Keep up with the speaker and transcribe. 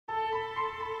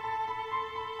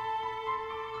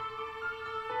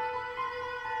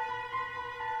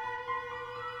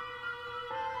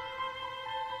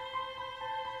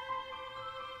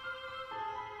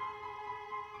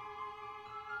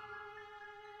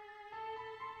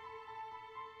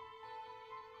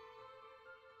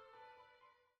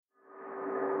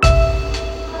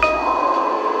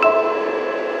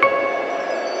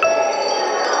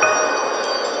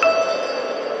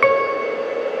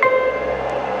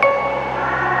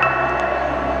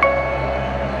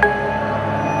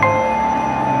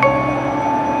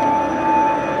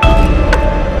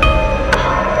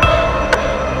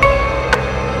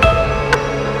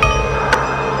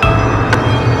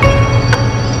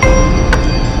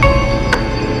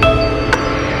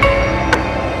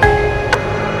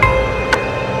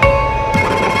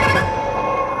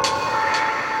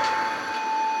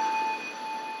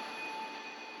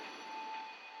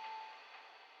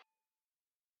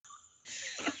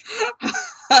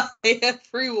Hi,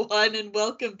 everyone, and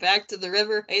welcome back to the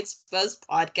River Heights Buzz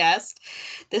podcast.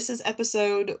 This is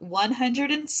episode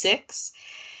 106.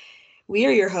 We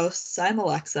are your hosts. I'm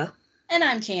Alexa. And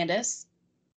I'm Candace.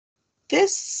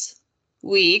 This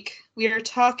week, we are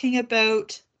talking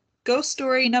about ghost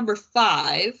story number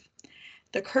 5,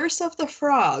 The Curse of the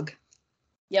Frog.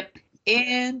 Yep.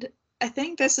 And I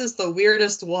think this is the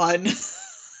weirdest one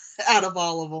out of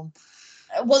all of them.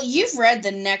 Well, you've read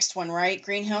the next one, right?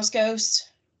 Greenhouse Ghost?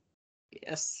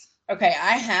 Yes. Okay,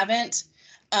 I haven't.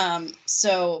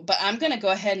 But I'm going to go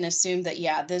ahead and assume that,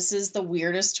 yeah, this is the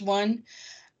weirdest one.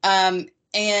 And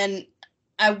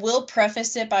I will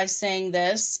preface it by saying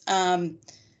this. I'm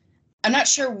not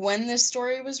sure when this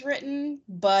story was written,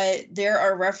 but there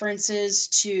are references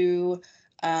to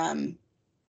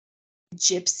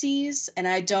gypsies, and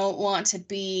I don't want to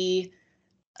be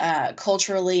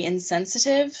culturally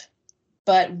insensitive.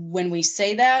 But when we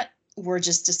say that, we're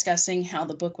just discussing how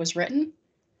the book was written.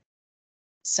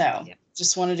 So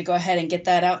Just wanted to go ahead and get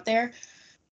that out there.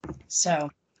 So,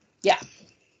 yeah.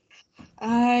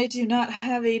 I do not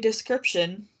have a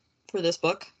description for this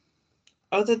book,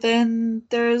 other than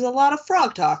there's a lot of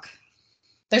frog talk.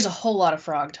 There's a whole lot of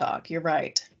frog talk. You're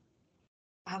right.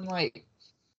 I'm like,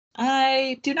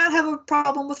 I do not have a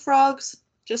problem with frogs,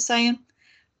 just saying.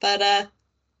 But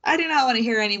I do not want to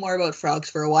hear any more about frogs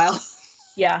for a while.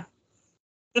 Yeah.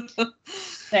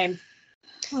 Same.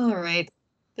 All right.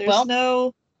 There's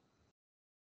no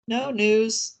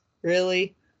news,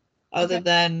 really, other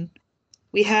than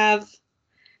we have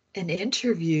an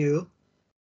interview.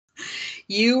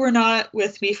 You were not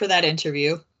with me for that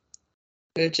interview,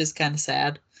 which is kind of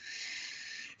sad.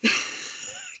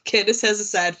 Candace has a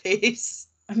sad face.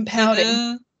 I'm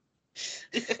pouting.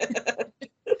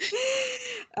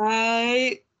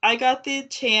 I got the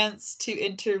chance to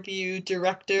interview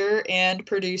director and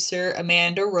producer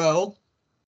Amanda Rowe.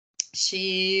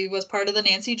 She was part of the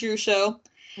Nancy Drew show,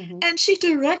 and she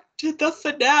directed the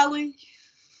finale.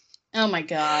 Oh my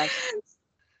God.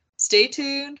 Stay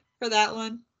tuned for that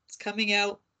one. It's coming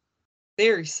out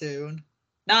very soon.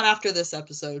 Not after this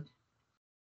episode.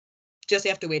 Just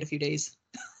have to wait a few days.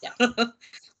 Yeah.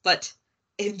 But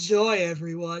enjoy,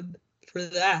 everyone, for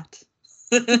that.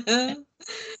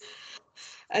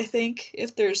 I think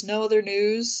if there's no other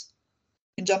news,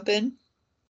 you can jump in.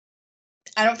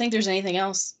 I don't think there's anything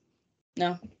else.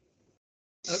 No.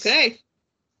 Okay.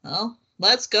 Well,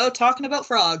 let's go talking about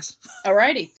frogs.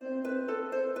 Alrighty.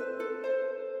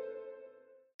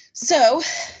 So,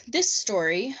 this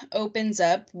story opens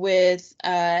up with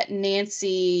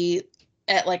Nancy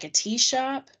at like a tea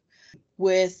shop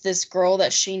with this girl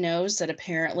that she knows that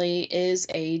apparently is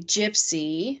a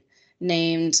gypsy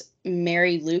named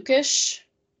Mary Lucas.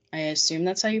 I assume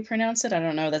that's how you pronounce it. I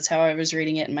don't know. That's how I was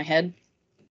reading it in my head.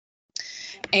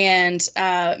 And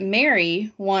Mary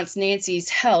wants Nancy's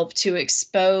help to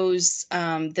expose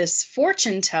this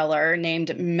fortune teller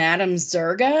named Madame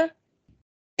Zerga.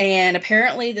 And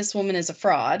apparently this woman is a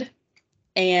fraud.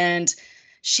 And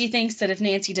she thinks that if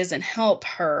Nancy doesn't help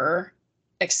her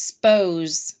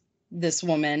expose this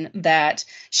woman, that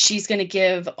she's going to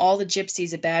give all the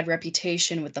gypsies a bad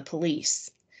reputation with the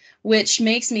police. Which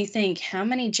makes me think, how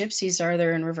many gypsies are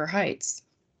there in River Heights?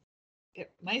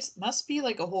 It must be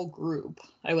like a whole group,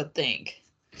 I would think.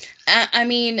 I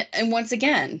mean, and once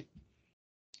again,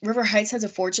 River Heights has a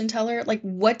fortune teller. Like,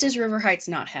 what does River Heights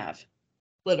not have?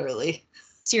 Literally.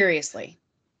 Seriously.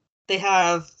 They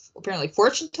have apparently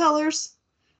fortune tellers,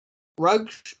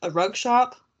 a rug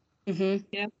shop,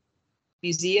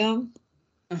 museum,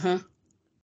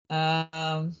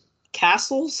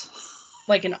 castles,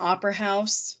 like an opera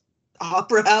house,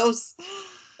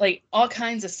 like all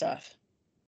kinds of stuff.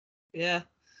 Yeah.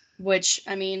 Which,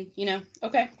 I mean,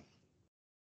 okay.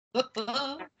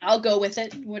 I'll go with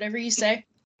it, whatever you say.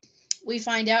 We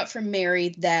find out from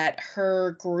Mary that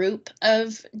her group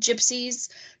of gypsies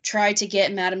tried to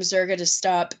get Madame Zerga to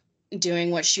stop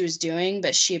doing what she was doing,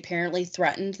 but she apparently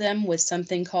threatened them with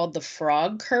something called the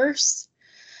frog curse.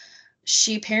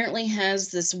 She apparently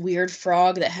has this weird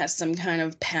frog that has some kind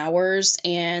of powers,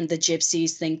 and the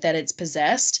gypsies think that it's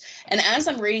possessed. And as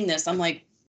I'm reading this, I'm like,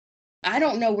 I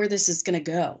don't know where this is going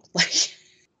to go. Like,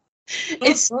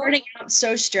 it's starting out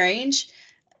so strange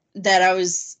that I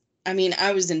was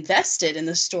invested in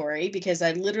the story because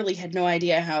I literally had no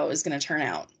idea how it was going to turn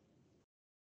out.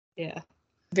 Yeah.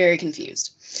 Very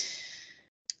confused.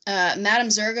 Madame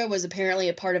Zerga was apparently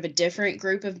a part of a different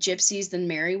group of gypsies than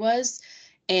Mary was.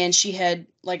 And she had,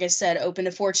 like I said, opened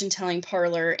a fortune-telling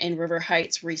parlor in River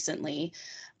Heights recently.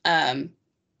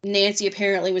 Nancy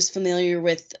apparently was familiar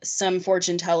with some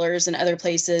fortune tellers and other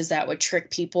places that would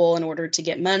trick people in order to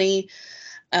get money.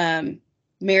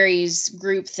 Mary's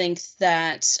group thinks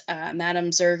that Madame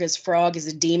Zerga's frog is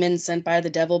a demon sent by the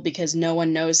devil because no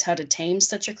one knows how to tame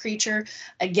such a creature.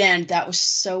 Again, that was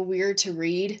so weird to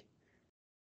read,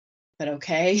 but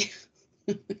okay.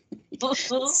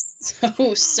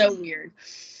 so weird.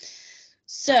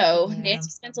 So Nancy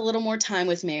spent a little more time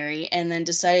with Mary and then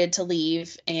decided to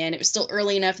leave. And it was still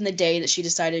early enough in the day that she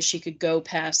decided she could go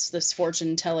past this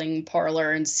fortune-telling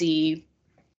parlor and see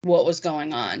what was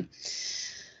going on.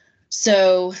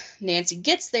 So Nancy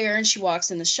gets there and she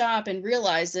walks in the shop and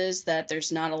realizes that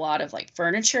there's not a lot of like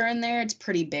furniture in there. It's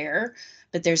pretty bare,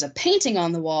 but there's a painting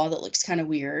on the wall that looks kind of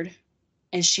weird.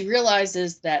 And she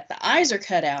realizes that the eyes are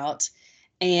cut out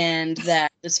and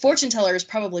that this fortune teller is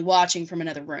probably watching from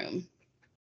another room.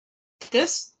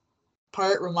 This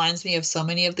part reminds me of so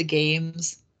many of the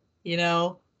games, you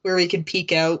know, where we can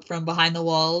peek out from behind the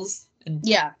walls and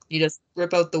you just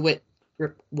rip out the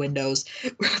windows,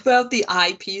 rip out the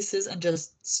eyepieces and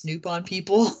just snoop on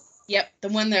people. Yep, the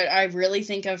one that I really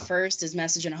think of first is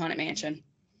Message in a Haunted Mansion.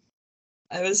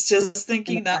 I was just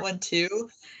thinking that one too.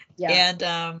 Yeah.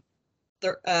 And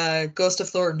the Ghost of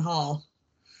Thornton Hall.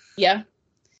 Yeah.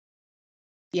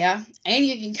 Yeah, and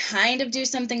you can kind of do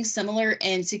something similar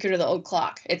in Secret of the Old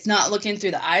Clock. It's not looking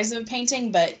through the eyes of a painting,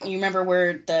 but you remember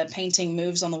where the painting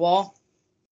moves on the wall?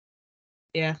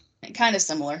 Yeah. Kind of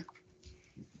similar.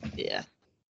 Yeah.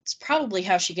 It's probably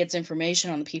how she gets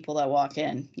information on the people that walk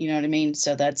in. You know what I mean?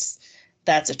 So that's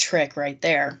a trick right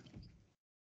there.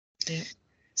 Yeah.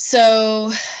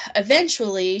 So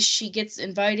eventually she gets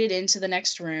invited into the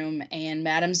next room and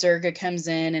Madame Zerga comes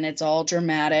in and it's all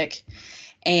dramatic.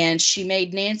 And she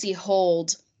made Nancy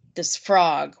hold this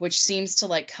frog, which seems to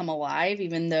like come alive,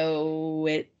 even though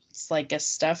it's like a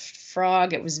stuffed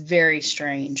frog. It was very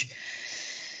strange.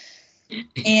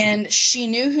 And she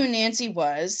knew who Nancy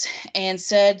was and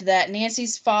said that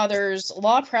Nancy's father's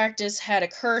law practice had a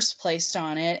curse placed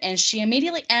on it. And she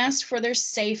immediately asked for their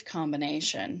safe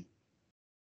combination.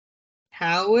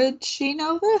 How would she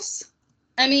know this?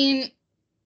 I mean,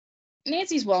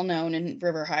 Nancy's well known in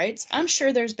River Heights. I'm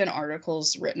sure there's been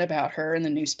articles written about her in the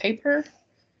newspaper.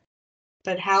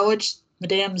 But how would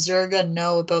Madame Zerga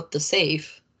know about the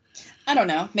safe? I don't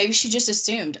know. Maybe she just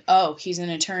assumed, oh, he's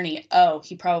an attorney. Oh,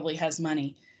 he probably has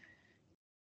money.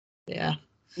 Yeah.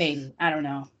 Maybe. I don't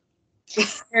know.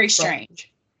 Very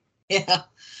strange. Yeah.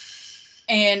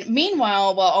 And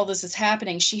meanwhile, while all this is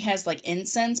happening, she has like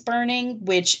incense burning,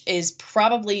 which is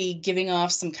probably giving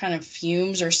off some kind of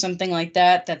fumes or something like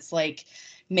that. That's like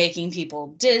making people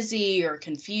dizzy or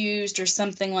confused or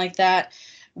something like that,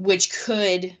 which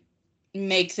could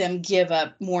make them give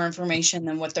up more information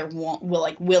than what they're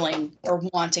willing or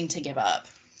wanting to give up.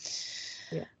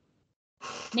 Yeah.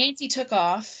 Nancy took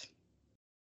off.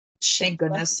 She Thank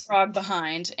goodness. left the frog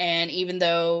behind, and even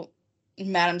though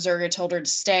Madame Zerga told her to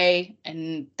stay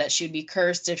and that she would be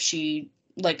cursed if she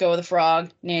let go of the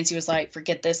frog, Nancy was like,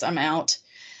 forget this, I'm out.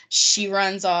 She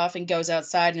runs off and goes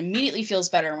outside and immediately feels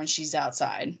better when she's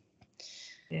outside.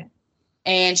 Yeah.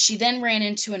 And she then ran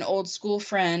into an old school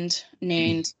friend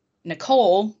named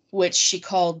Nicole, which she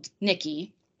called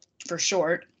Nikki for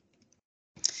short.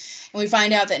 And we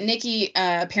find out that Nikki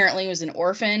apparently was an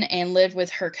orphan and lived with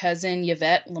her cousin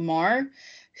Yvette Lamar,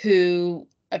 who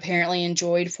apparently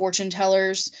enjoyed fortune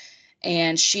tellers.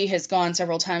 And she has gone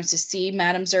several times to see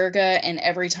Madame Zerga, and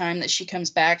every time that she comes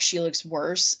back, she looks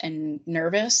worse and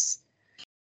nervous.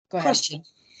 Go ahead. Question.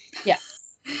 Yeah.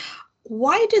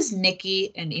 Why does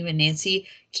Nikki and even Nancy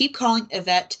keep calling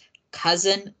Yvette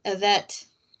cousin Yvette?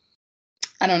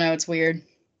 I don't know. It's weird.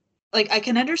 Like, I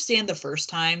can understand the first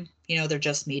time, you know, they're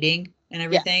just meeting and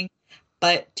everything,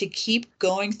 but to keep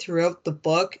going throughout the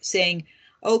book saying,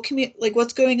 oh, like,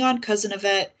 what's going on, cousin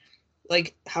Yvette?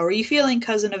 Like, how are you feeling,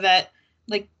 cousin Yvette?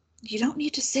 Like, you don't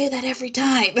need to say that every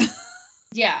time.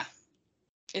 Yeah.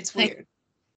 It's weird.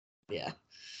 Yeah.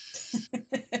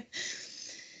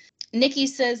 Nikki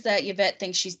says that Yvette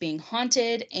thinks she's being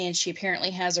haunted, and she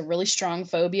apparently has a really strong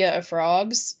phobia of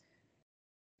frogs.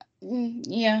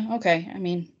 Yeah, okay. I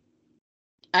mean,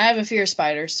 I have a fear of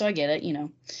spiders, so I get it, you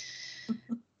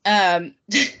know.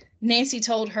 Nancy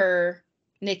told her,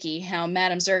 Nikki, how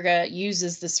Madame Zerga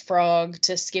uses this frog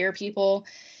to scare people.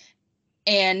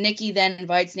 And Nikki then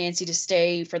invites Nancy to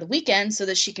stay for the weekend so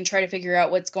that she can try to figure out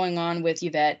what's going on with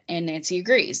Yvette, and Nancy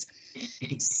agrees.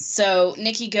 So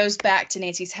Nikki goes back to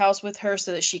Nancy's house with her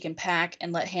so that she can pack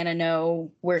and let Hannah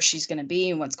know where she's going to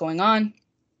be and what's going on.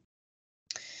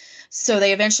 So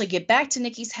they eventually get back to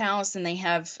Nikki's house and they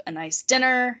have a nice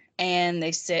dinner and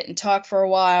they sit and talk for a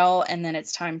while, and then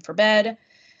it's time for bed.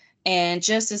 And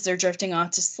just as they're drifting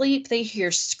off to sleep, they hear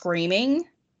screaming,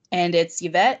 and it's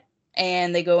Yvette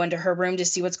and they go into her room to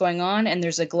see what's going on, and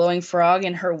there's a glowing frog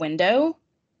in her window.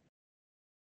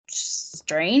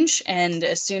 Strange. And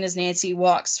as soon as Nancy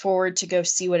walks forward to go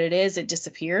see what it is, it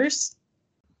disappears.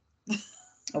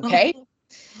 Okay.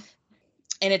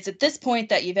 And it's at this point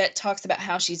that Yvette talks about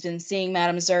how she's been seeing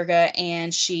Madame Zerga,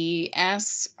 and she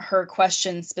asks her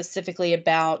questions specifically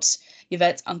about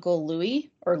Yvette's uncle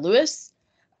Louis.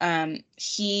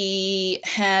 He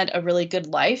had a really good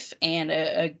life and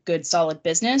a good solid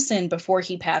business. And before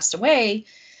he passed away,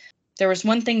 there was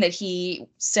one thing that he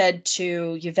said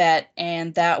to Yvette,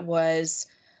 and that was,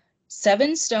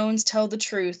 7 stones tell the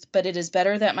truth, but it is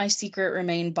better that my secret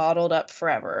remain bottled up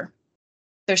forever.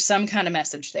 There's some kind of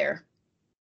message there.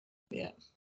 Yeah.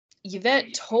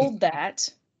 Yvette told that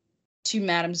to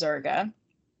Madame Zerga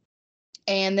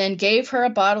and then gave her a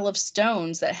bottle of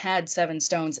stones that had 7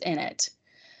 stones in it.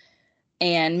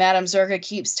 And Madame Zerga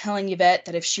keeps telling Yvette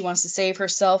that if she wants to save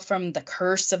herself from the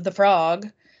curse of the frog,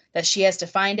 that she has to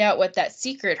find out what that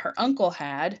secret her uncle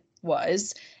had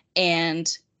was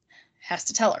and has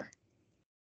to tell her.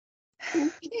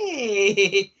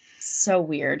 Okay. So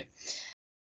weird.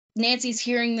 Nancy's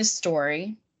hearing this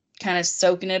story, kind of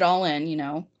soaking it all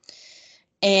in,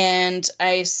 And I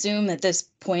assume at this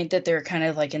point that they're kind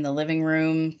of like in the living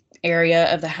room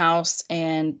area of the house.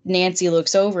 And Nancy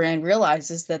looks over and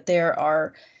realizes that there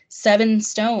are 7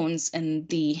 stones in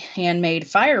the handmade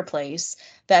fireplace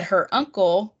that her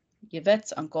uncle,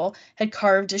 Yvette's uncle, had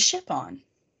carved a ship on.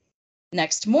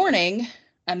 Next morning,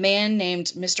 a man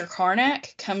named Mr.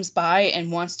 Carnac comes by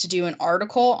and wants to do an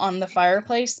article on the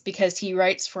fireplace because he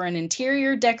writes for an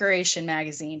interior decoration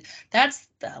magazine. That's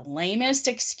the lamest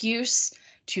excuse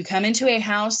to come into a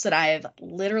house that I have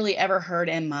literally ever heard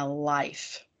in my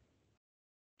life.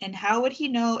 And how would he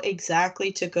know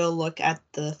exactly to go look at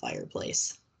the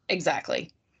fireplace?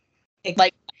 Exactly.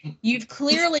 Like, you've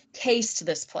clearly cased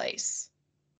this place.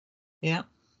 Yeah.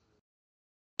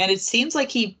 And it seems like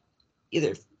he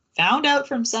either found out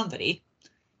from somebody,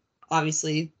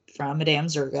 obviously from Madame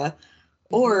Zerga,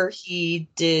 or he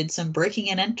did some breaking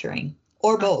and entering,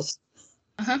 or both.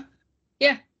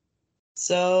 Yeah.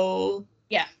 So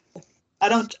yeah,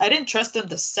 I didn't trust him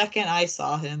the second I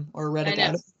saw him or read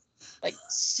about him. Like,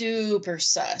 super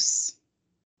sus.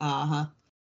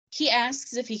 He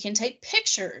asks if he can take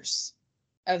pictures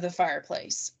of the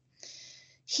fireplace.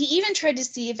 He even tried to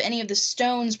see if any of the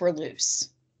stones were loose.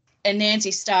 And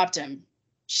Nancy stopped him.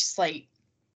 She's like,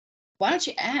 why don't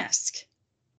you ask?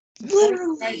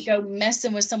 Literally. Try to go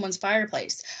messing with someone's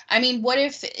fireplace. I mean, what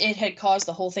if it had caused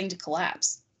the whole thing to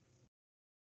collapse?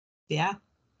 Yeah.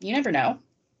 You never know.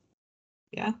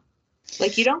 Yeah.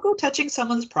 Like, you don't go touching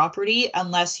someone's property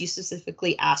unless you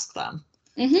specifically ask them.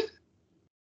 Mm-hmm.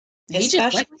 He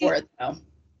just went for it, though.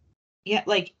 Yeah,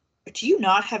 like, do you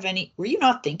not have any... Were you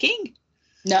not thinking?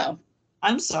 No.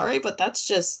 I'm sorry, but that's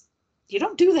just... You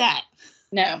don't do that.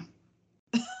 No.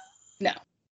 No.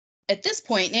 At this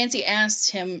point, Nancy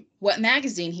asked him what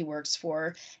magazine he works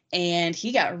for, and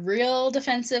he got real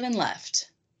defensive and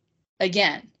left.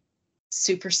 Again,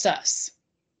 super sus.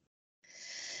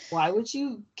 Why would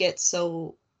you get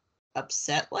so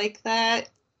upset like that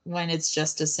when it's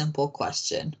just a simple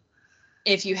question?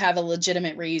 If you have a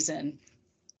legitimate reason,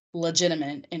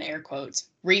 legitimate in air quotes,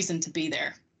 reason to be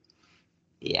there.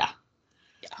 Yeah.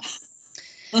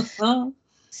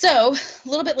 So, a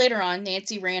little bit later on,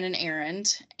 Nancy ran an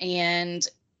errand and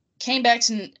came back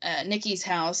to Nikki's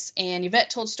house, and Yvette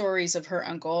told stories of her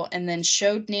uncle and then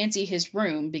showed Nancy his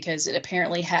room because it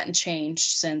apparently hadn't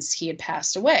changed since he had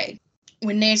passed away.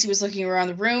 When Nancy was looking around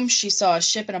the room, she saw a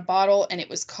ship in a bottle, and it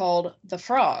was called the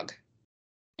Frog.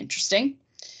 Interesting.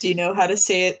 Do you know how to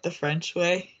say it the French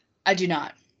way? I do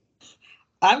not.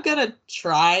 I'm gonna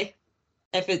try.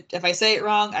 If I say it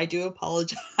wrong, I do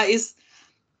apologize.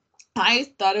 I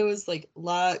thought it was like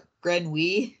La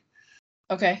Grenouille.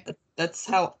 Okay. That's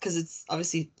how, because it's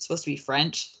obviously supposed to be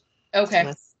French. Okay.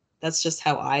 So that's just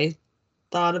how I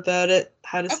thought about it,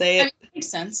 how to say it. I mean, it makes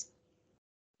sense.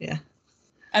 Yeah.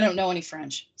 I don't know any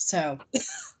French, so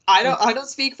I don't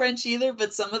speak French either,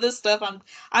 but some of this stuff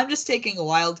I'm just taking a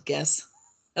wild guess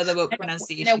about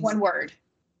pronunciation. I know one word.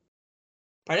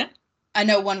 Pardon? I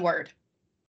know one word.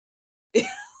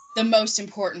 The most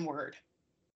important word.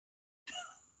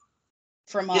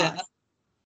 Fromage.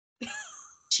 Yeah.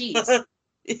 Cheese.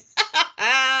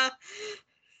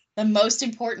 The most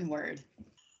important word.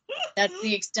 That's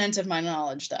the extent of my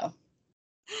knowledge, though.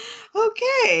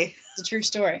 Okay. It's a true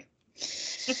story.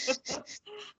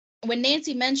 When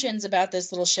Nancy mentions about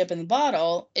this little ship in the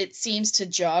bottle, it seems to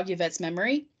jog Yvette's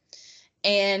memory.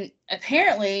 And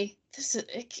apparently,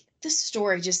 this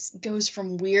story just goes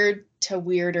from weird to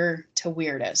weirder to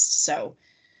weirdest. So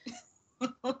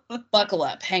Buckle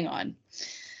up. Hang on.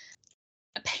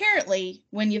 Apparently,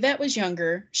 when Yvette was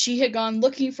younger, she had gone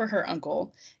looking for her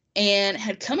uncle and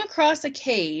had come across a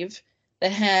cave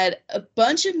that had a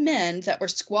bunch of men that were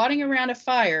squatting around a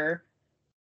fire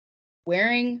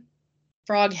wearing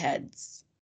frog heads.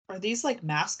 Are these like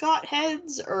mascot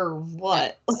heads or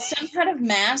what? Some kind of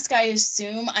mask, I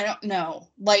assume. I don't know.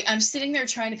 Like, I'm sitting there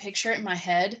trying to picture it in my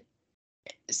head.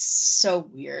 It's so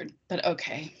weird, but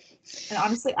okay. And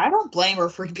honestly, I don't blame her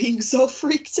for being so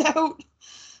freaked out.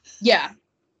 Yeah.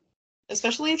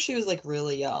 Especially if she was like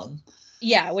really young.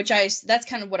 Yeah, that's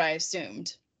kind of what I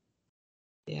assumed.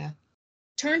 Yeah.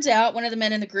 Turns out one of the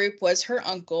men in the group was her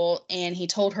uncle, and he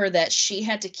told her that she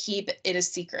had to keep it a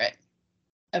secret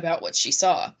about what she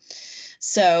saw.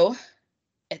 So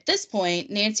at this point,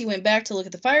 Nancy went back to look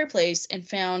at the fireplace and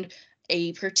found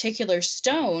a particular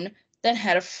stone that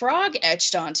had a frog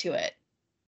etched onto it.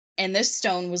 And this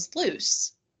stone was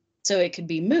loose, so it could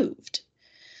be moved.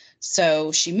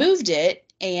 So she moved it,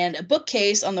 and a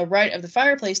bookcase on the right of the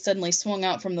fireplace suddenly swung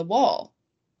out from the wall.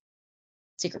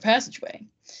 Secret passageway.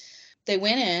 They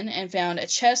went in and found a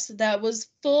chest that was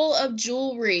full of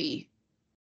jewelry.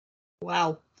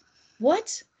 Wow.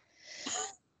 What?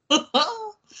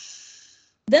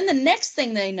 Then the next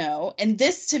thing they know, and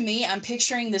this to me, I'm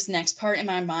picturing this next part in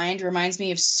my mind, reminds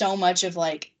me of so much of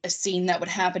like a scene that would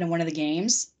happen in one of the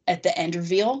games at the end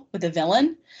reveal with the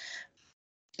villain.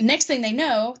 Next thing they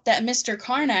know, that Mr.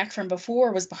 Karnak from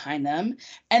before was behind them,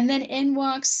 and then in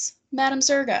walks Madame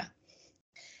Zerga.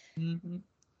 Mm-hmm.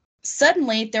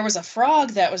 Suddenly, there was a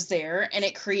frog that was there, and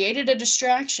it created a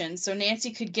distraction so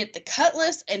Nancy could get the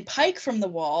cutlass and pike from the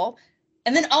wall,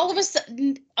 and then all of a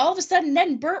sudden, Ned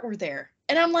and Bert were there.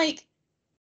 And I'm like,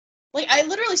 I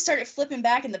literally started flipping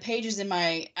back in the pages in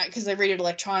my, because I read it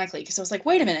electronically, because I was like,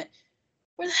 wait a minute,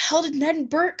 where the hell did Ned and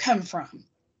Bert come from?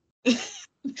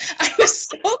 I was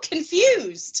so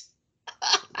confused.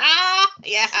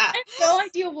 Yeah. I had no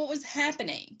idea what was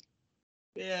happening.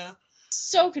 Yeah.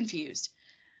 So confused.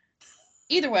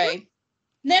 Either way,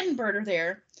 Ned and Bert are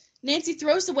there. Nancy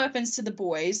throws the weapons to the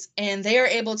boys, and they are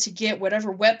able to get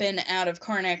whatever weapon out of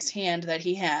Karnak's hand that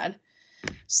he had.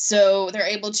 So they're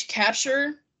able to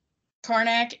capture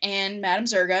Karnak and Madame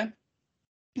Zerga,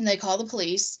 and they call the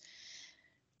police.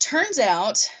 Turns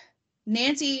out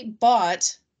Nancy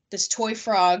bought this toy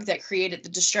frog that created the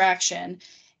distraction,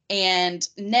 and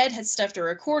Ned had stuffed a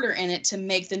recorder in it to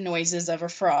make the noises of a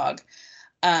frog.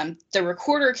 The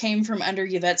recorder came from under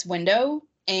Yvette's window,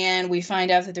 and we find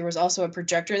out that there was also a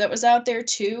projector that was out there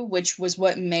too, which was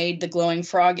what made the glowing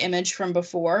frog image from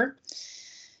before.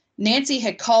 Nancy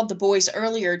had called the boys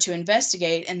earlier to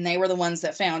investigate, and they were the ones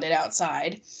that found it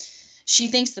outside. She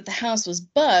thinks that the house was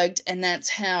bugged, and that's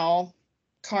how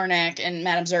Karnak and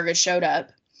Madame Zerga showed up.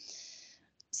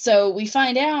 So we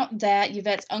find out that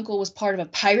Yvette's uncle was part of a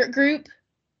pirate group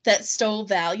that stole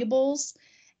valuables,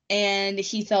 and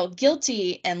he felt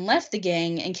guilty and left the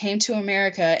gang and came to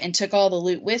America and took all the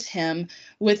loot with him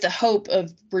with the hope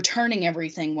of returning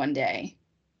everything one day.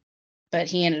 But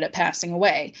he ended up passing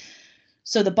away.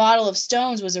 So the bottle of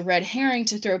stones was a red herring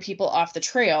to throw people off the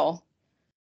trail.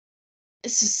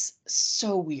 This is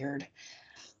so weird.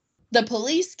 The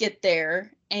police get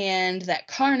there, and that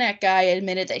Karnak guy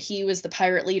admitted that he was the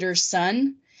pirate leader's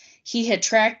son. He had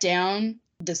tracked down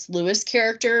this Lewis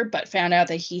character, but found out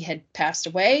that he had passed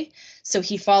away. So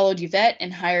he followed Yvette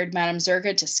and hired Madame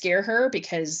Zerga to scare her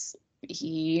because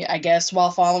he, I guess, while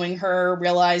following her,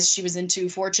 realized she was into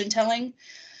fortune telling.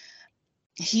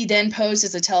 He then posed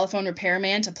as a telephone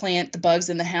repairman to plant the bugs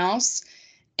in the house.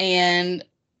 And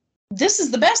this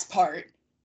is the best part.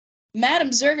 Madame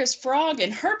Zerga's frog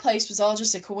in her place was all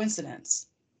just a coincidence.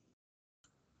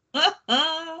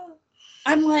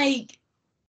 I'm like,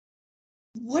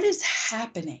 what is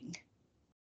happening?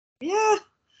 Yeah.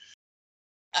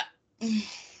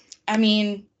 I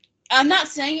mean, I'm not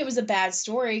saying it was a bad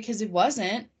story because it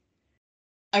wasn't.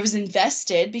 I was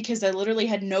invested because I literally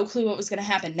had no clue what was going to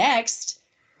happen next.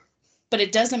 But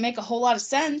it doesn't make a whole lot of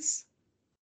sense.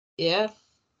 Yeah.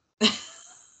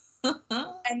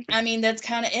 And I mean, that's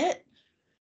kind of it.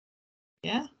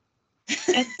 Yeah.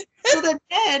 And so then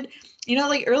Ned,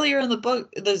 like earlier in the book,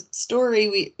 the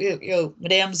story,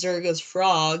 Madame Zerga's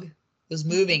frog was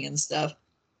moving and stuff.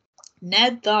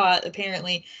 Ned thought,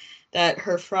 apparently, that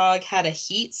her frog had a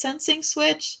heat sensing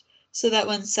switch, so that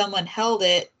when someone held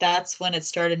it, that's when it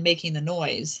started making the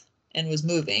noise and was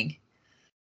moving.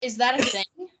 Is that a thing?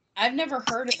 I've never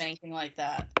heard of anything like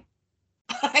that.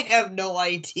 I have no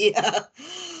idea.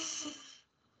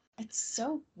 It's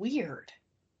so weird.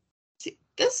 See,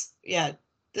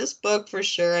 this book for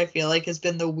sure, I feel like, has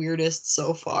been the weirdest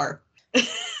so far. I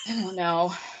don't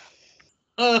know.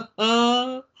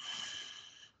 Anywho.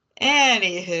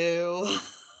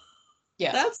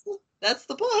 Yeah. That's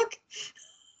the book.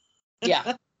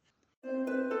 Yeah.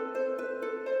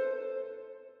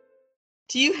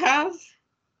 Do you have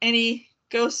any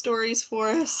ghost stories for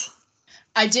us?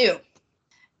 I do.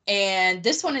 And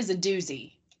this one is a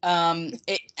doozy.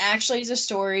 It actually is a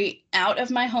story out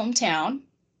of my hometown,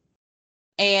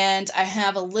 and I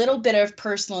have a little bit of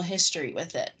personal history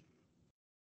with it.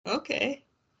 Okay.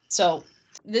 So,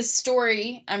 this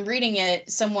story, I'm reading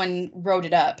it, someone wrote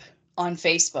it up on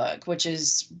Facebook, which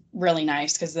is really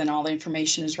nice because then all the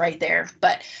information is right there.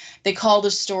 But they call the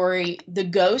story The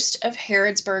Ghost of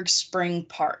Harrodsburg Spring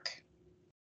Park.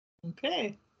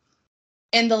 Okay.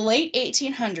 In the late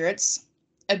 1800s,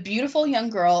 a beautiful young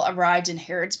girl arrived in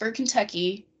Harrodsburg,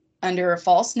 Kentucky under a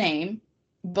false name,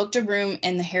 booked a room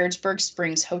in the Harrodsburg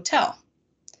Springs Hotel.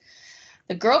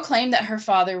 The girl claimed that her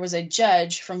father was a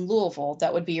judge from Louisville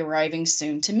that would be arriving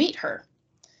soon to meet her.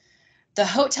 The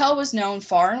hotel was known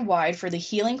far and wide for the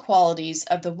healing qualities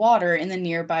of the water in the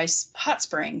nearby hot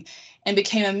spring and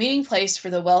became a meeting place for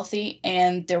the wealthy,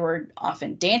 and there were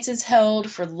often dances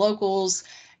held for the locals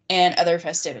and other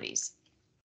festivities.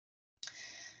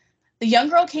 The young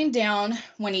girl came down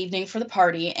one evening for the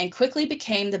party and quickly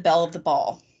became the belle of the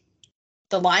ball.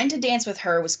 The line to dance with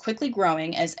her was quickly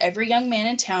growing as every young man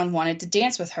in town wanted to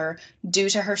dance with her due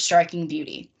to her striking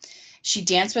beauty. She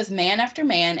danced with man after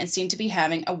man and seemed to be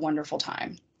having a wonderful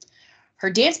time.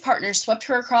 Her dance partners swept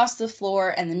her across the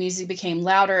floor and the music became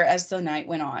louder as the night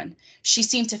went on. She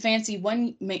seemed to fancy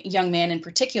one young man in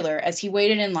particular as he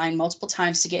waited in line multiple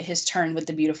times to get his turn with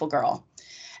the beautiful girl.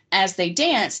 As they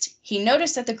danced, he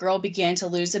noticed that the girl began to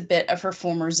lose a bit of her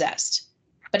former zest,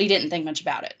 but he didn't think much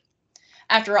about it.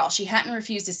 After all, she hadn't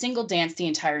refused a single dance the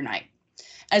entire night.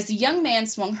 As the young man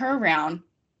swung her around,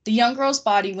 the young girl's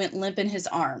body went limp in his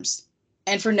arms,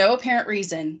 and for no apparent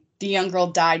reason, the young girl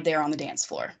died there on the dance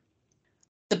floor.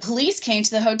 The police came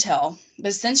to the hotel,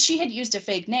 but since she had used a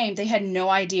fake name, they had no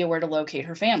idea where to locate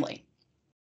her family.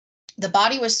 The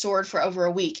body was stored for over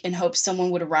a week in hopes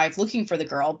someone would arrive looking for the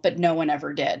girl, but no one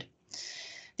ever did.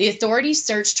 The authorities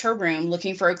searched her room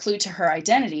looking for a clue to her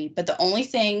identity, but the only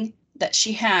thing that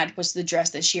she had was the dress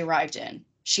that she arrived in.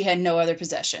 She had no other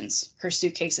possessions. Her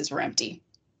suitcases were empty.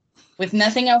 With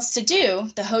nothing else to do,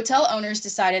 the hotel owners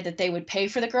decided that they would pay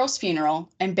for the girl's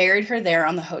funeral and buried her there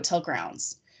on the hotel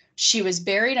grounds. She was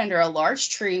buried under a large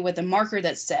tree with a marker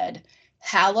that said,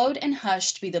 "Hallowed and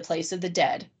hushed be the place of the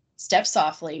dead. Step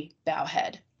softly, bow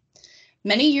head."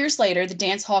 Many years later, the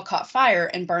dance hall caught fire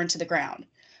and burned to the ground.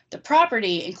 The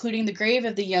property, including the grave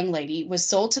of the young lady, was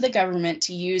sold to the government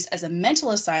to use as a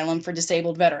mental asylum for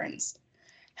disabled veterans.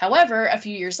 However, a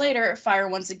few years later, fire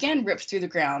once again ripped through the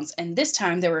grounds, and this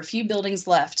time there were a few buildings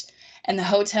left, and the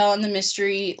hotel and the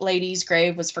mystery lady's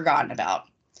grave was forgotten about.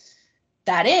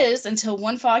 That is, until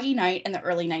one foggy night in the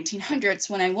early 1900s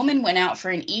when a woman went out for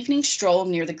an evening stroll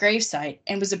near the gravesite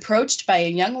and was approached by a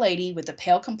young lady with a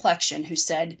pale complexion who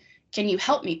said, "Can you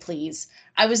help me, please?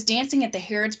 I was dancing at the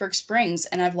Harrodsburg Springs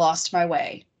and I've lost my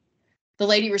way." The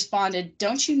lady responded,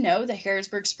 "Don't you know the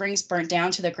Harrodsburg Springs burnt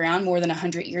down to the ground more than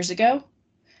 100 years ago?"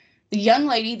 The young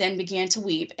lady then began to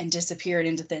weep and disappeared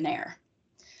into thin air.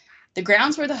 The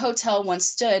grounds where the hotel once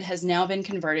stood has now been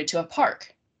converted to a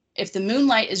park. If the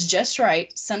moonlight is just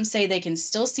right, some say they can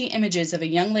still see images of a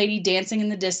young lady dancing in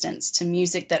the distance to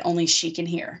music that only she can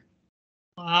hear.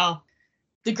 Wow.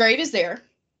 The grave is there.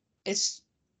 It's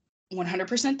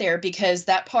 100% there because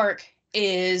that park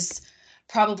is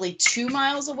probably 2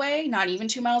 miles away, not even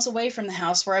 2 miles away from the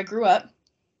house where I grew up.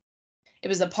 It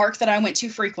was a park that I went to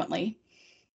frequently.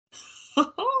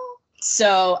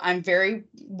 So I'm very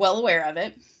well aware of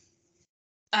it.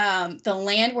 The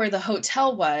land where the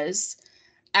hotel was,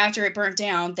 after it burnt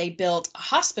down, they built a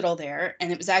hospital there,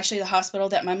 and it was actually the hospital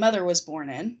that my mother was born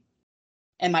in,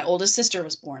 and my oldest sister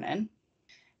was born in.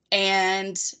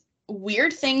 And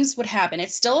weird things would happen.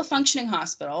 It's still a functioning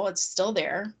hospital. It's still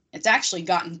there. It's actually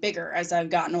gotten bigger as I've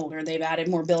gotten older. They've added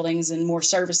more buildings and more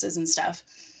services and stuff.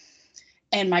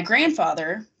 And my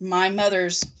grandfather, my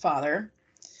mother's father,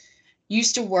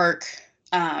 used to work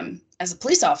as a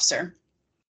police officer,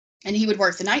 and he would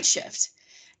work the night shift.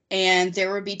 And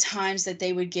there would be times that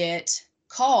they would get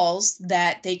calls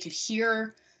that they could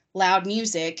hear loud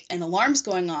music and alarms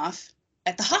going off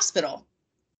at the hospital.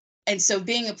 And so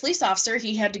being a police officer,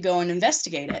 he had to go and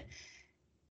investigate it.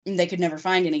 And they could never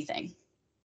find anything.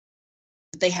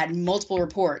 They had multiple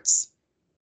reports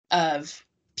of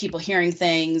people hearing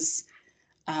things,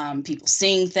 people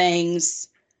seeing things.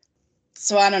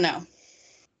 So I don't know.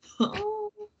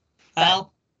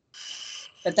 Well,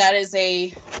 but that is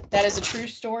a true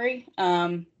story.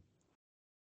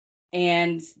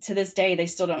 And to this day, they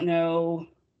still don't know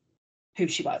who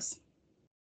she was.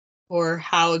 Or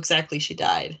how exactly she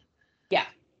died. Yeah.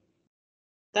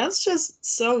 That's just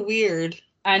so weird.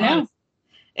 I know.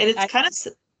 And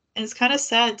it's kind of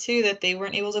sad too that they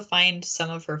weren't able to find some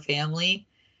of her family.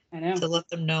 I know. To let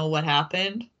them know what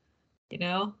happened, you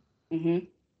know? Mm-hmm.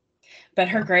 But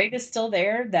her grave is still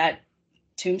there. That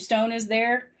tombstone is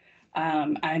there.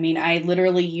 I mean, I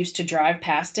literally used to drive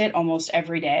past it almost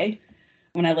every day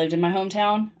when I lived in my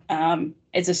hometown.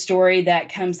 It's a story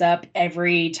that comes up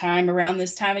every time around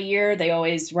this time of year. They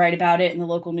always write about it in the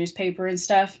local newspaper and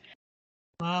stuff.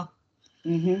 Wow.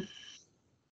 Mm-hmm.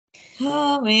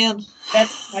 Oh, man.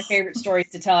 That's my favorite stories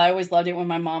to tell. I always loved it when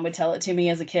my mom would tell it to me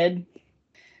as a kid.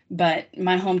 But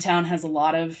my hometown has a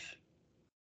lot of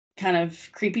kind of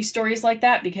creepy stories like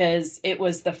that because it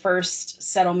was the first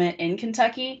settlement in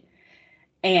Kentucky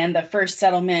and the first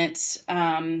settlement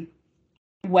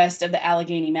west of the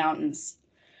Allegheny Mountains.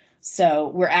 So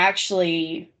we're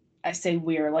actually, I say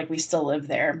we're like we still live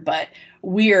there, but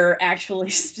we're actually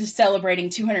celebrating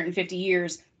 250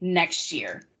 years next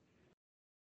year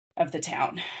of the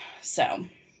town. So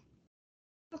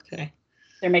Okay.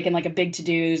 they're making like a big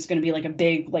to-do. There's going to be like a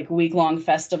big like week-long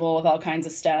festival with all kinds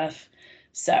of stuff.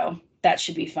 So that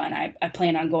should be fun. I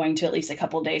plan on going to at least a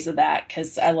couple of days of that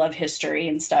because I love history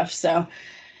and stuff. So,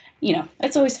 you know,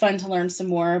 it's always fun to learn some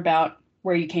more about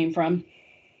where you came from.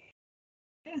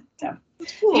 Yeah, so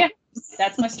that's cool. Yeah,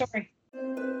 that's my story.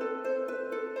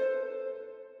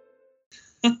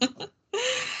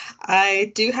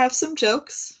 I do have some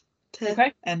jokes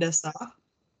to end us off.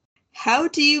 How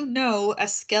do you know a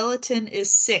skeleton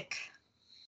is sick?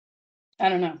 I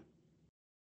don't know.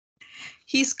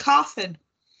 He's coughing.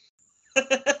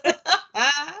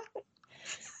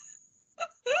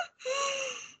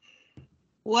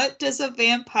 What does a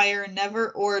vampire never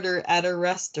order at a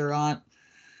restaurant?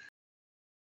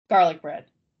 Garlic bread.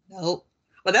 Nope.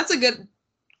 Well, that's a good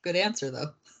answer,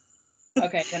 though.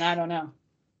 Okay, then I don't know.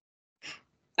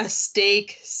 A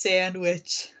steak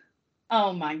sandwich.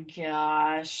 Oh my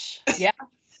gosh. Yeah,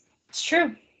 it's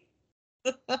true.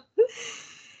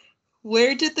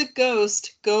 Where did the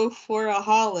ghost go for a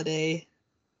holiday?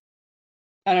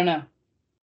 I don't know.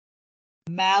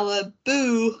 Malibu.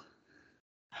 Oh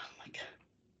my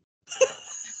god.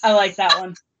 I like that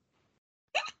one.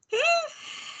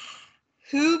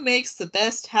 Who makes the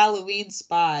best Halloween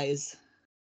spies?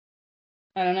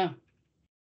 I don't know.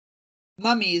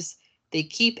 Mummies. They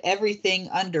keep everything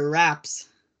under wraps.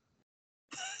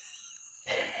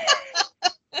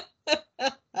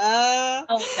 I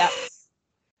like that.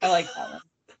 I like that one.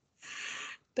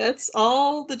 That's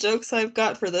all the jokes I've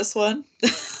got for this one.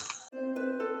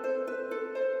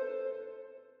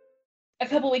 A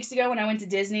couple weeks ago when I went to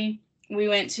Disney, we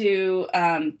went to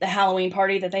the Halloween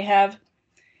party that they have.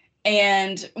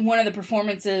 And one of the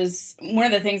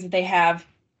things that they have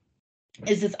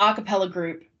is this a cappella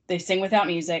group. They sing without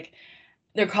music.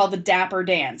 They're called the Dapper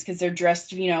Dans because they're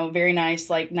dressed, very nice,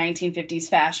 like 1950s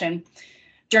fashion.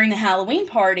 During the Halloween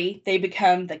party, they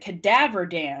become the Cadaver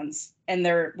Dans and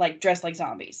they're like dressed like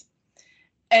zombies.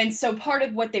 And so part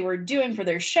of what they were doing for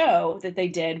their show that they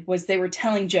did was they were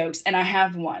telling jokes, and I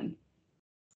have one.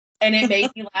 And it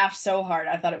made me laugh so hard.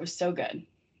 I thought it was so good.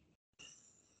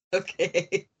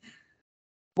 Okay.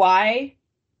 Why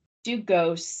do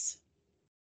ghosts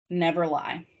never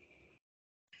lie?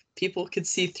 People could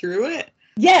see through it?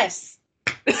 Yes!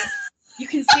 You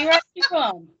can see right through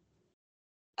them.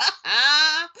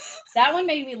 That one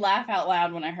made me laugh out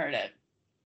loud when I heard it.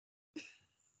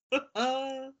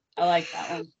 I like that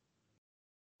one.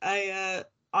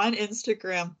 On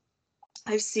Instagram,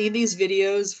 I've seen these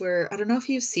videos where, I don't know if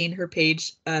you've seen her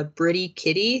page, Britty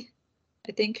Kitty,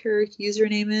 I think her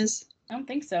username is. I don't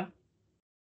think so.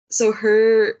 So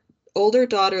her older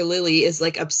daughter, Lily, is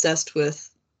like obsessed with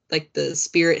like the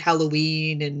spirit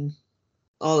Halloween and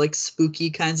all like spooky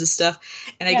kinds of stuff.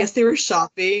 And I guess they were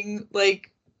shopping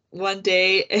like one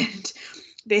day and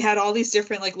they had all these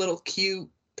different like little cute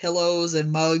pillows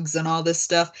and mugs and all this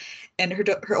stuff. And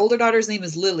her older daughter's name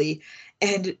is Lily.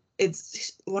 And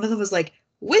it's one of them was like,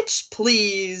 witch,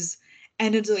 please.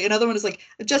 And it's like, another one is like,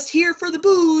 just here for the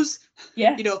booze.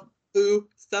 Yeah. Boo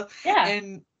stuff. Yeah.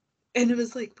 And it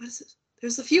was like, what is it?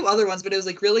 There's a few other ones, but it was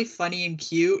like really funny and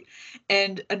cute.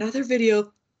 And another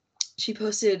video she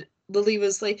posted, Lily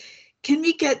was like, can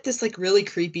we get this like really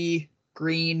creepy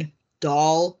green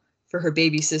doll for her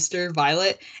baby sister,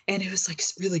 Violet? And it was like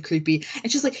really creepy.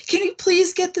 And she's like, can you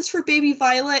please get this for baby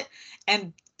Violet?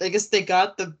 And I guess they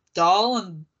got the doll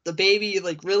and the baby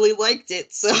like really liked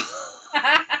it. So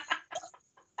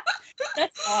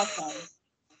that's awesome.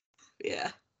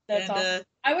 Yeah. That's awesome.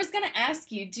 I was gonna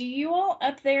ask you, do you all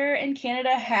up there in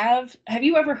Canada have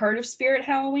you ever heard of Spirit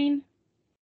Halloween?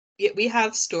 Yeah, we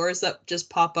have stores that just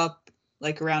pop up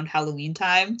like around Halloween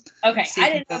time. Okay, so I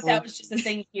didn't know if that was just a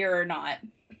thing here or not.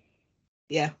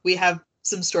 Yeah, we have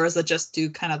some stores that just do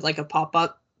kind of like a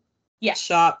pop-up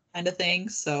shop kind of thing.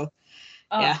 So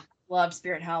yeah. Love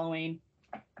Spirit Halloween.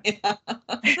 Yeah.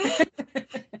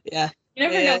 Yeah. You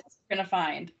never know what you're gonna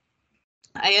find.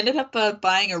 I ended up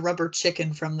buying a rubber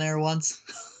chicken from there once.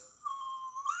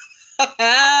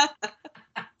 That's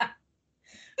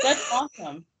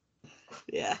awesome.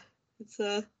 Yeah,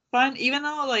 it's fun. Even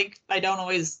though like I don't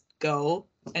always go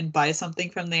and buy something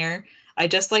from there, I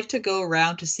just like to go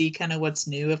around to see kind of what's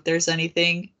new, if there's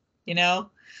anything, you know.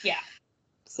 Yeah.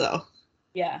 So.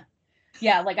 Yeah.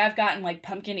 Like I've gotten like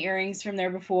pumpkin earrings from there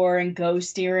before, and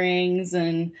ghost earrings,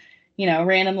 and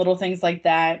random little things like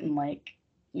that, and like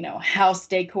house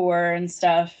decor and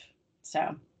stuff.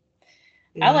 So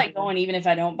yeah. I like going even if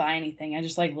I don't buy anything. I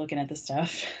just like looking at the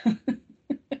stuff.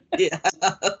 Yeah.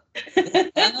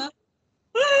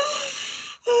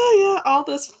 Oh yeah, all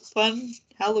this fun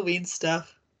Halloween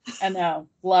stuff. I know.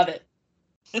 Love it.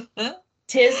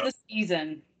 'Tis the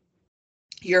season.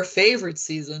 Your favorite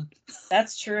season.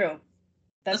 That's true.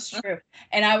 That's true.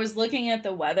 And I was looking at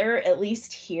the weather, at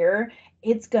least here,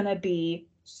 it's gonna be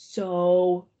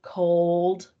so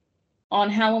cold on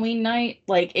Halloween night.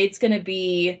 Like it's gonna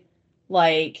be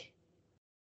like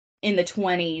in the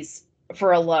 20s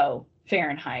for a low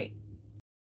Fahrenheit.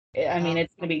 I mean,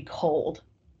 it's gonna be cold.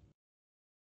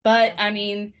 But I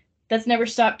mean, that's never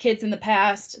stopped kids in the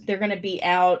past. They're gonna be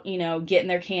out, getting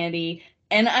their candy.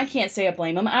 And I can't say I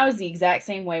blame them. I was the exact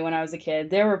same way when I was a kid.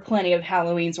 There were plenty of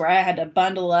Halloweens where I had to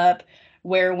bundle up,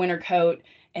 wear a winter coat,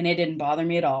 and it didn't bother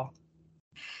me at all.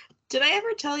 Did I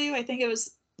ever tell you, I think it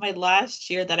was my last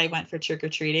year that I went for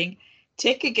trick-or-treating?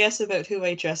 Take a guess about who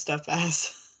I dressed up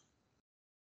as.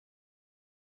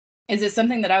 Is it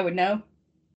something that I would know?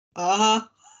 Uh-huh.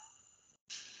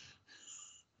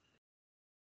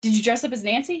 Did you dress up as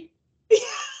Nancy?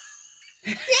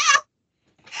 Yeah.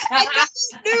 I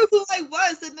just knew who I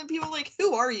was, and then people were like,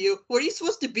 who are you? What are you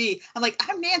supposed to be? I'm like,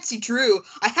 I'm Nancy Drew.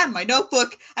 I had my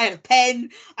notebook, I had a pen,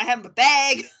 I had my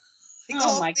bag.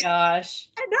 Oh my gosh.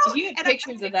 I know. If you have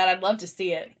pictures of that, I'd love to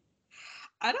see it.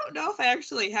 I don't know if I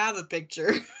actually have a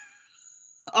picture.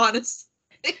 Honestly.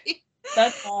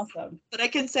 That's awesome. But I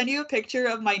can send you a picture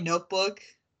of my notebook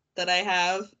that I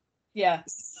have. Yeah.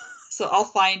 So I'll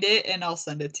find it and I'll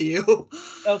send it to you.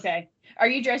 Okay. Are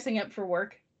you dressing up for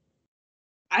work?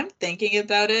 I'm thinking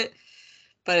about it,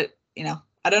 but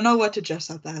I don't know what to dress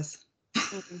up as.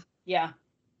 Mm-hmm. Yeah.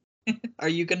 Are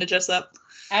you going to dress up?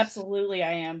 Absolutely,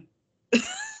 I am.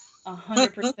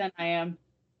 100% I am.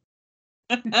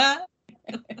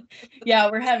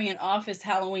 Yeah, we're having an office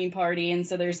Halloween party, and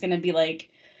so there's going to be like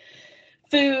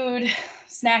food,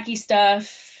 snacky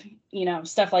stuff,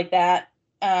 stuff like that.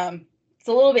 It's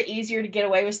a little bit easier to get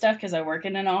away with stuff because I work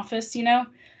in an office,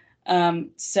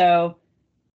 so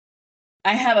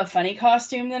I have a funny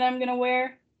costume that I'm going to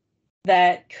wear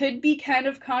that could be kind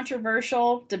of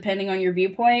controversial depending on your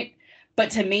viewpoint,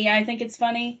 but to me, I think it's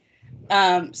funny.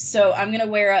 So I'm going to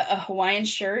wear a Hawaiian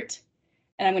shirt,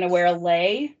 and I'm going to wear a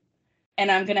lei,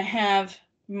 and I'm going to have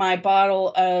my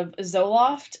bottle of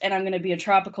Zoloft, and I'm going to be a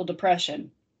tropical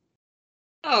depression.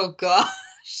 Oh,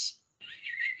 gosh.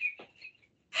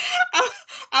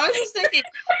 I was just thinking,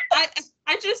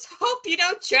 I just hope you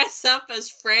don't dress up as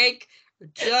Frank or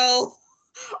Joe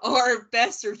or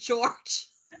Bess or George.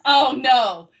 Oh,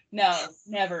 no,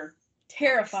 never.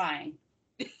 Terrifying.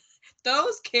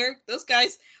 Those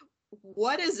guys,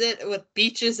 what is it with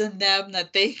beaches in them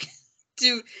that they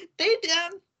do? They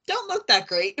don't look that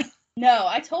great. No,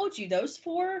 I told you, those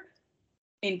four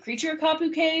in Creature of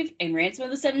Kapu Cave and Ransom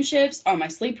of the Seven Ships are my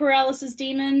sleep paralysis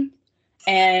demon,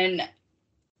 and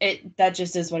that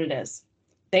just is what it is.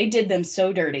 They did them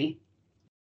so dirty.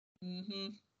 Mm-hmm.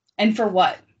 And for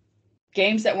what?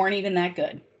 Games that weren't even that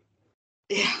good.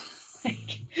 Yeah.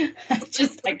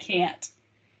 I can't.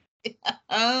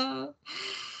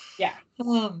 Yeah.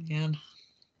 Oh, man.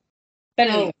 But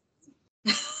anyway.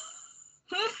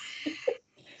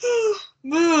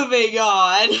 Moving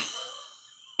on.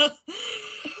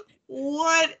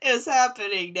 What is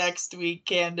happening next week,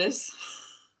 Candace?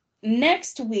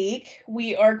 Next week,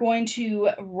 we are going to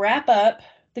wrap up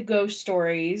the ghost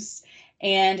stories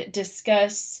and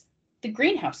discuss the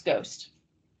greenhouse ghost.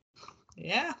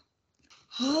 Yeah.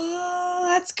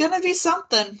 That's going to be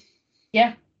something.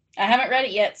 Yeah. I haven't read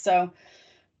it yet, so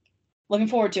looking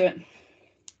forward to it.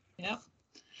 Yep.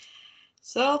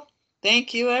 So,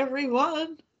 thank you,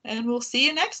 everyone, and we'll see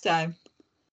you next time.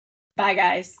 Bye,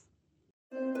 guys.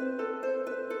 You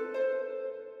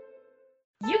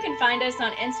can find us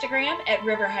on Instagram at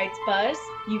River Heights Buzz.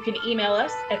 You can email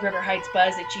us at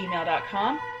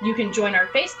riverheightsbuzz@gmail.com. You can join our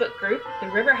Facebook group, the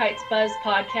River Heights Buzz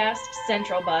Podcast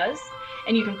Central Buzz.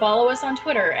 And you can follow us on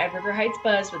Twitter at River Heights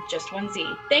Buzz with just one Z.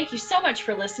 Thank you so much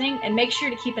for listening, and make sure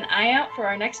to keep an eye out for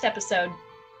our next episode.